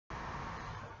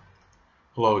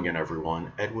Hello again,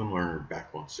 everyone. Edwin Learnard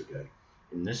back once again.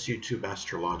 In this YouTube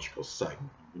astrological segment,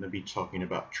 I'm going to be talking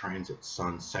about transit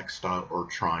Sun, Sextile, or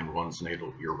Trine one's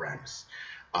natal Uranus.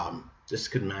 This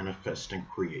could manifest in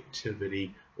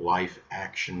creativity, life,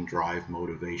 action, drive,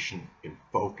 motivation, and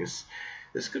focus.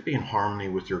 This could be in harmony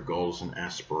with your goals and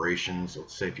aspirations.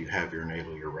 Let's say if you have your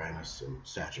natal Uranus in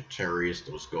Sagittarius,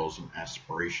 those goals and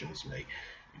aspirations may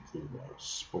include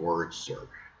sports or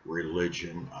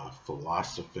religion,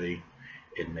 philosophy.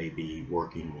 It may be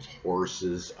working with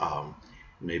horses,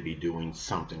 maybe doing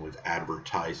something with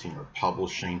advertising or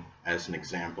publishing. As an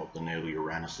example, if the natal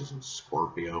Uranus is in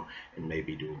Scorpio, and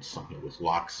maybe doing something with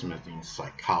locksmithing,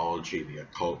 psychology, the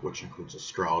occult, which includes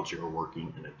astrology, or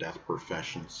working in a death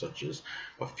profession such as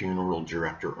a funeral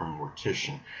director or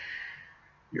mortician.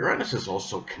 Uranus is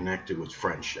also connected with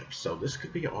friendship, so this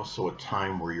could be also a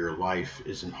time where your life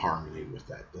is in harmony with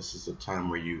that. This is a time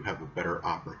where you have a better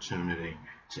opportunity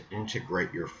to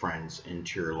integrate your friends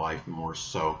into your life more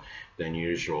so than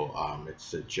usual.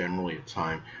 It's generally a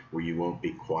time where you won't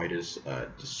be quite as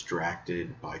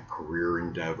distracted by career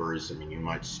endeavors. I mean, you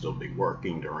might still be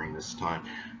working during this time,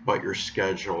 but your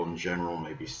schedule in general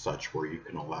may be such where you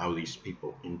can allow these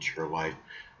people into your life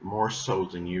more so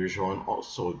than usual, and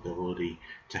also ability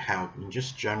to have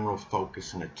just general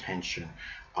focus and attention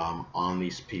on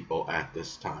these people at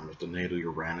this time. If the natal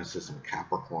Uranus is in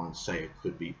Capricorn, say it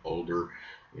could be older,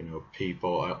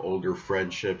 people, older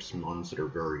friendships, ones that are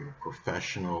very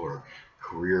professional or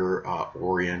career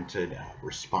oriented,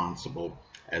 responsible,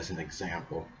 as an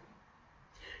example.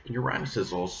 Uranus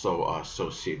is also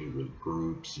associated with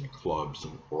groups and clubs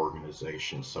and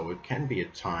organizations, so it can be a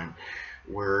time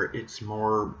where it's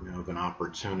more of an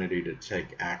opportunity to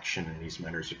take action in these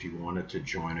matters. If you wanted to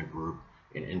join a group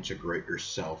and integrate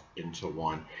yourself into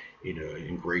one,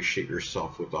 ingratiate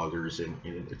yourself with others, and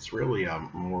it's really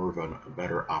more of a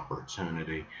better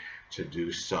opportunity to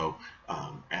do so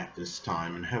at this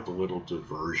time and have a little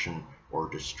diversion or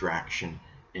distraction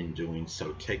in doing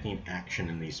so. Taking action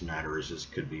in these matters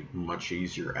could be much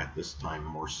easier at this time,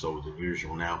 more so than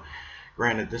usual. Now,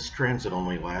 granted, this transit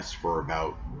only lasts for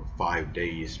about 5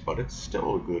 days, but it's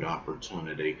still a good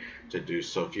opportunity to do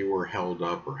so. If you were held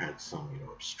up or had some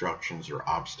obstructions or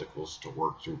obstacles to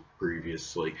work through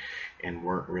previously and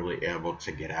weren't really able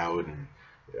to get out and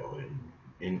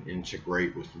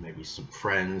integrate with maybe some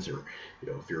friends, or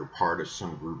if you're a part of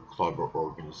some group, club, or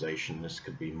organization, this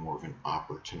could be more of an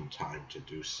opportune time to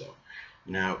do so.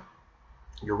 Now,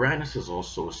 Uranus is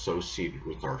also associated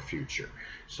with our future,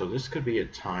 so this could be a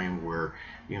time where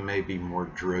you may be more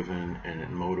driven and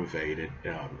motivated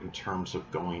in terms of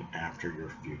going after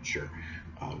your future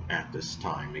at this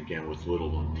time, again with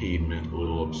little impediment,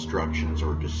 little obstructions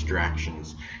or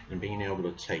distractions, and being able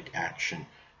to take action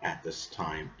at this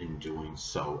time in doing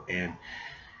so. And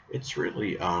it's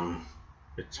really a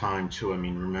time to,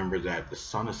 remember that the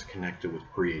sun is connected with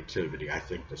creativity. I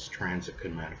think this transit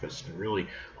could manifest in really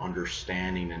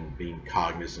understanding and being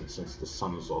cognizant, since the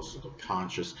sun is also the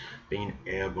conscious, being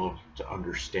able to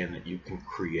understand that you can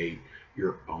create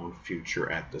your own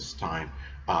future at this time.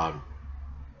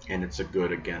 And it's a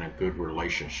good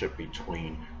relationship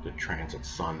between the transit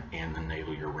sun and the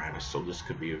natal Uranus, so this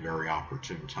could be a very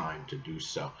opportune time to do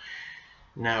so.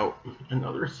 Now,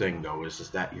 another thing though is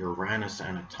that Uranus,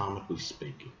 anatomically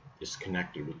speaking, is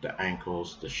connected with the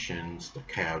ankles, the shins, the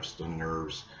calves, the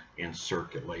nerves, and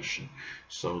circulation.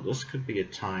 So this could be a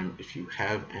time, if you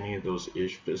have any of those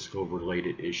physical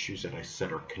related issues that I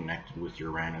said are connected with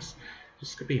Uranus,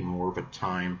 this could be more of a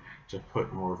time to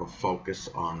put more of a focus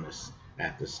on this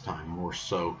at this time, more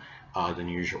so than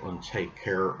usual, and take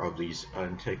care of these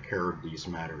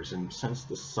matters. And since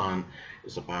the sun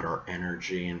is about our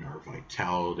energy and our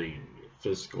vitality and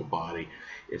physical body,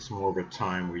 it's more of a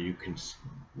time where you can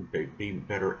be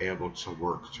better able to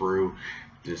work through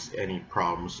any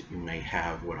problems that you may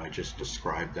have, what I just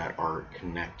described, that are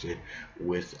connected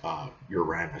with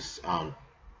Uranus.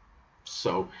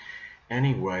 So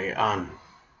anyway,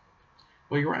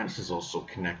 well, Uranus is also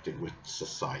connected with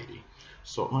society,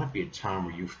 so it might be a time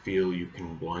where you feel you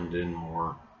can blend in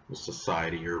more with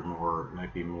society, or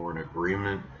might be more in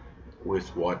agreement with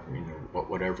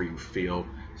whatever you feel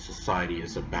society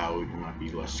is about. You might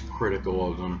be less critical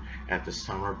of them at this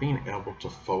time, or being able to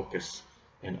focus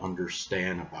and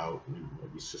understand about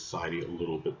maybe society a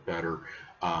little bit better,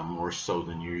 more so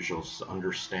than usual, so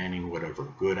understanding whatever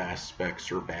good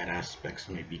aspects or bad aspects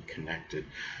may be connected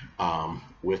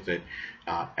with it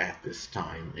at this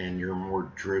time. And you're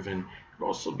more driven. It could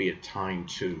also be a time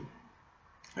to,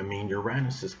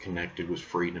 Uranus is connected with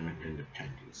freedom and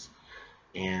independence,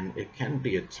 and it can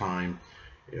be a time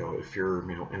If you're,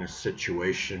 in a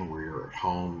situation where you're at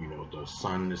home, the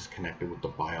son is connected with the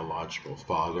biological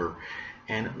father,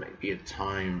 and it may be a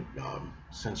time,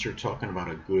 since you're talking about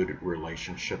a good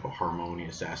relationship, a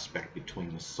harmonious aspect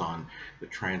between the sun, the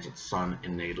transit sun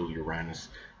and natal Uranus,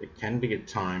 it can be a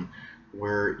time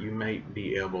where you may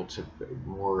be able to,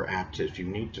 more apt to, if you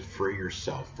need to free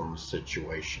yourself from a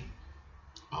situation,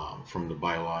 from the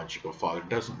biological father. It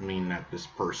doesn't mean that this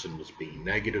person was being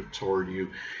negative toward you.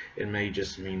 It may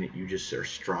just mean that you just are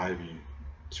striving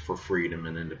for freedom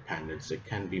and independence. It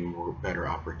can be more better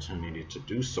opportunity to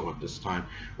do so at this time,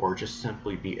 or just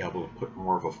simply be able to put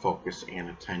more of a focus and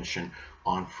attention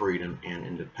on freedom and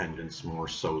independence more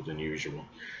so than usual.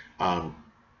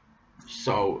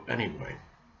 So anyway,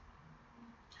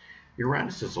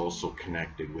 Uranus is also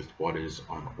connected with what is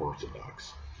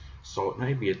unorthodox. So it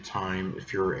may be a time,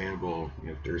 if you're able,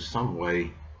 if there's some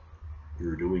way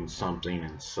you're doing something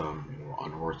in some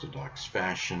unorthodox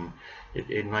fashion,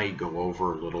 it may go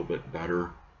over a little bit better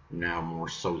now, more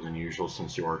so than usual,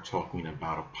 since you are talking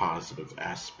about a positive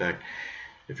aspect.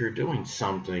 If you're doing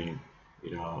something,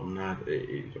 I'm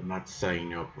not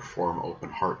saying, perform open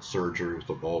heart surgery with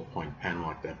a ballpoint pen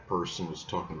like that person was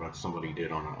talking about somebody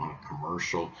did on a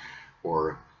commercial,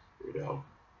 or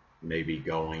maybe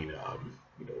going,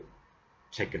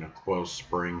 taking a coil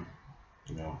spring,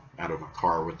 out of a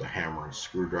car with a hammer and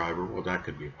screwdriver. Well, that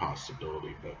could be a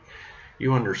possibility, but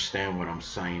you understand what I'm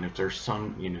saying. If there's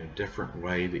some, different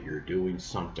way that you're doing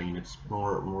something, it's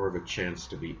more of a chance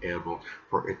to be able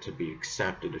for it to be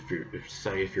accepted.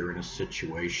 If you're in a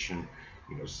situation,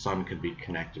 sun could be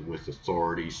connected with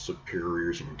authorities,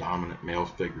 superiors, and dominant male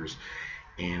figures,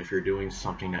 and if you're doing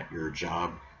something at your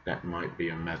job, that might be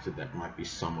a method that might be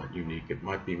somewhat unique. It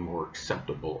might be more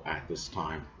acceptable at this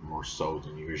time, more so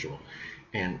than usual.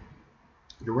 And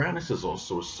Uranus is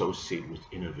also associated with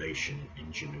innovation and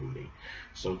ingenuity.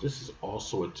 So this is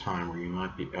also a time where you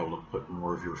might be able to put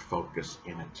more of your focus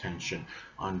and attention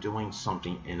on doing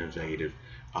something innovative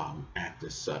at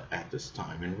this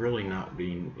time, and really not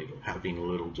being, having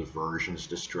little diversions,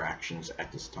 distractions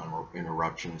at this time, or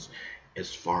interruptions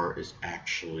as far as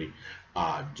actually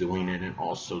doing it. And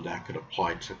also that could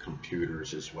apply to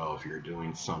computers as well. If you're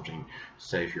doing something,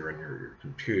 say if you're in your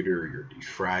computer, you're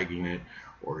defragging it,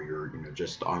 or you're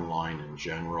just online in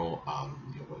general,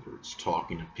 whether it's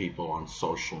talking to people on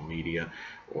social media,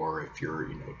 or if you're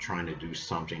trying to do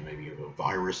something, maybe you have a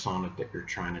virus on it that you're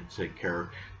trying to take care of,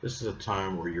 this is a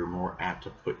time where you're more apt to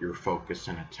put your focus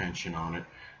and attention on it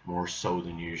more so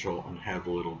than usual, and have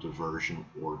little diversion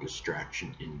or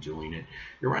distraction in doing it.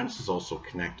 Uranus is also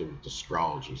connected with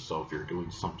astrology, so if you're doing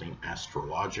something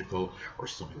astrological or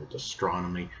something with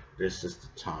astronomy, this is the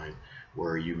time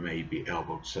where you may be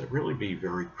able to really be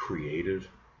very creative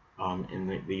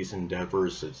in these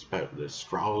endeavors. It's about the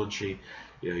astrology.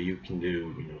 You can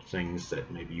do things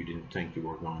that maybe you didn't think you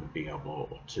were going to be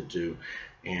able to do.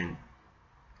 And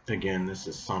again, this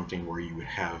is something where you would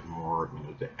have more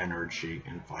the energy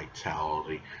and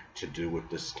vitality to do at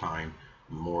this time,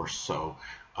 more so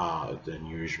than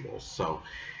usual. So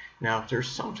now, if there's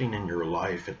something in your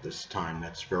life at this time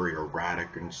that's very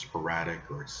erratic and sporadic,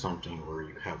 or it's something where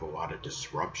you have a lot of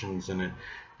disruptions in it,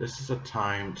 this is a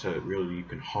time to really, you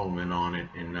can home in on it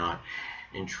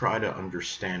and try to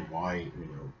understand why,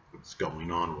 what's going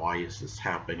on, why is this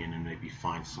happening, and maybe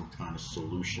find some kind of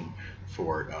solution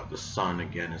for it. The sun,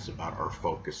 again, is about our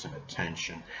focus and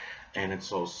attention, and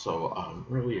it's also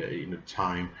really a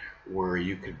time where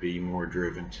you could be more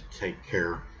driven to take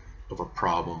care of a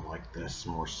problem like this,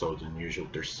 more so than usual.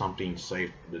 If there's something, say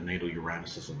the natal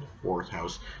Uranus is in the 4th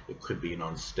house, it could be an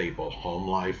unstable home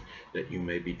life that you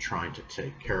may be trying to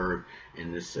take care of,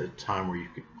 and this is a time where you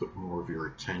could put more of your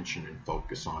attention and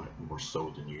focus on it more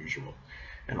so than usual.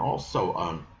 And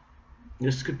also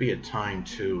this could be a time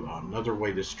too, another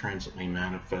way this transit may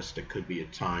manifest, it could be a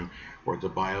time where the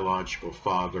biological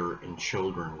father and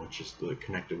children, which is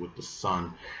connected with the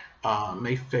sun,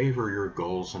 may favor your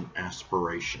goals and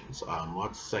aspirations.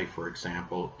 Let's say, for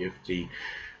example, if the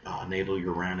natal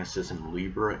Uranus is in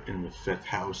Libra in the 5th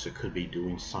house, it could be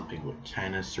doing something with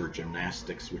tennis or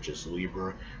gymnastics, which is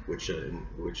Libra, which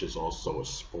is also a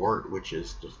sport, which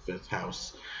is the 5th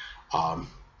house.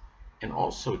 And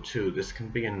also too, this can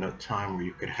be in a time where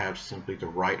you could have simply the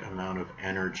right amount of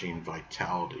energy and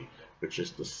vitality, which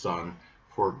is the sun,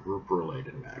 for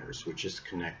group-related matters, which is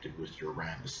connected with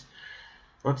Uranus.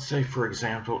 Let's say, for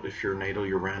example, if your natal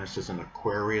Uranus is in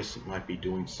Aquarius, it might be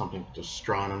doing something with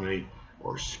astronomy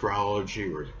or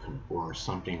astrology, or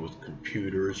something with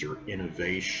computers or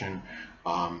innovation,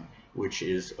 which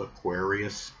is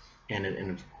Aquarius. And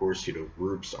of course,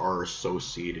 groups are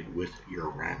associated with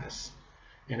Uranus.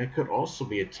 And it could also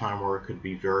be a time where it could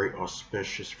be very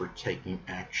auspicious for taking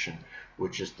action,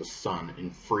 which is the sun in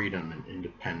freedom and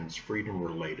independence, freedom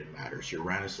related matters.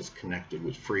 Uranus is connected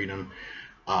with freedom.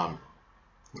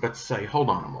 Let's say, hold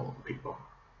on a moment, people.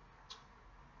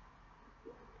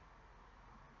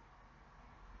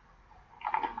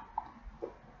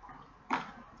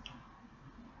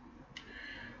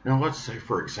 Now let's say,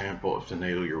 for example, if the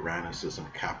natal Uranus is in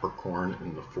Capricorn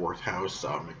in the 4th house,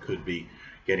 it could be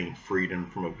getting freedom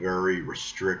from a very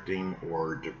restricting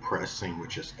or depressing,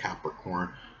 which is Capricorn,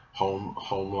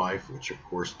 home life, which of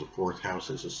course the 4th house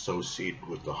is associated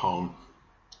with the home.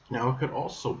 Now it could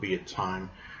also be a time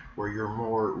where you're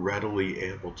more readily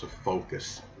able to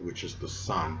focus, which is the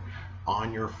sun,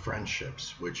 on your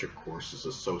friendships, which of course is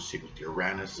associated with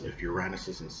Uranus. If Uranus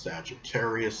is in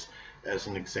Sagittarius, as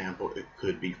an example, it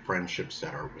could be friendships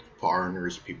that are with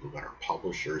foreigners, people that are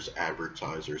publishers,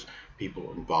 advertisers,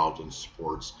 people involved in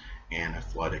sports and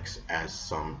athletics as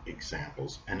some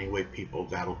examples. Anyway, people,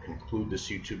 that'll conclude this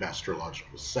YouTube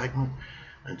astrological segment.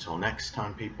 Until next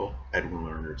time, people, Edwin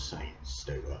Learnard saying,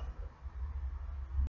 stay well.